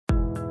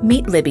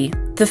Meet Libby,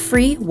 the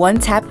free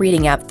one-tap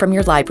reading app from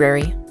your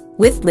library.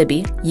 With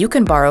Libby, you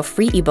can borrow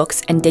free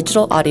ebooks and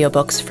digital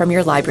audiobooks from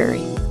your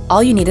library.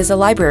 All you need is a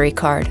library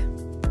card.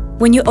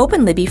 When you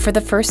open Libby for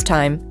the first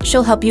time,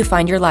 she'll help you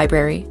find your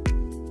library.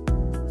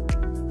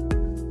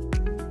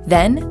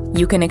 Then,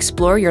 you can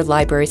explore your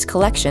library's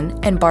collection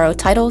and borrow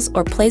titles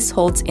or place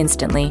holds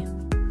instantly.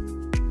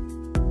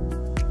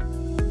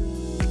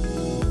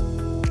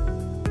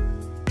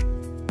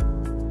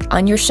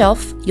 On your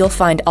shelf, you'll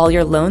find all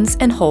your loans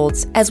and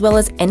holds as well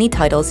as any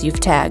titles you've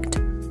tagged.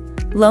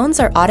 Loans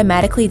are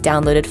automatically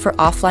downloaded for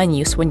offline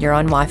use when you're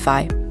on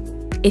Wi-Fi.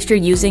 If you're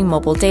using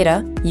mobile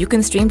data, you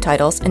can stream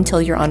titles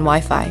until you're on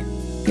Wi-Fi.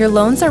 Your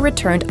loans are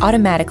returned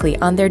automatically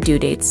on their due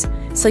dates,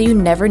 so you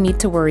never need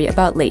to worry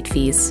about late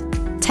fees.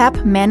 Tap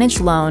Manage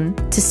Loan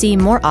to see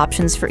more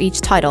options for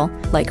each title,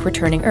 like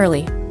returning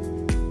early.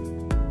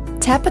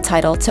 Tap a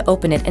title to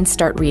open it and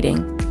start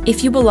reading.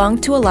 If you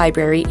belong to a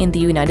library in the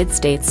United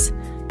States,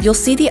 you'll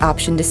see the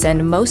option to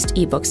send most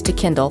ebooks to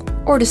Kindle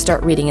or to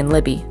start reading in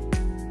Libby.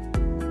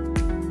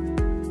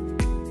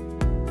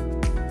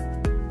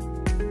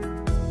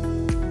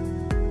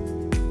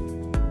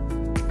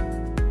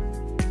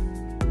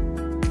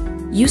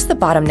 Use the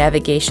bottom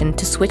navigation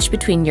to switch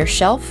between your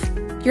shelf,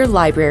 your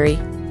library,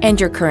 and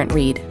your current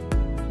read.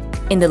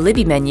 In the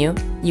Libby menu,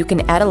 you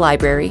can add a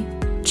library,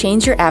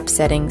 change your app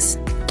settings,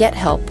 get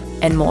help,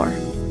 and more.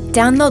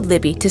 Download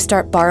Libby to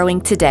start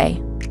borrowing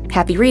today.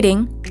 Happy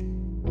reading!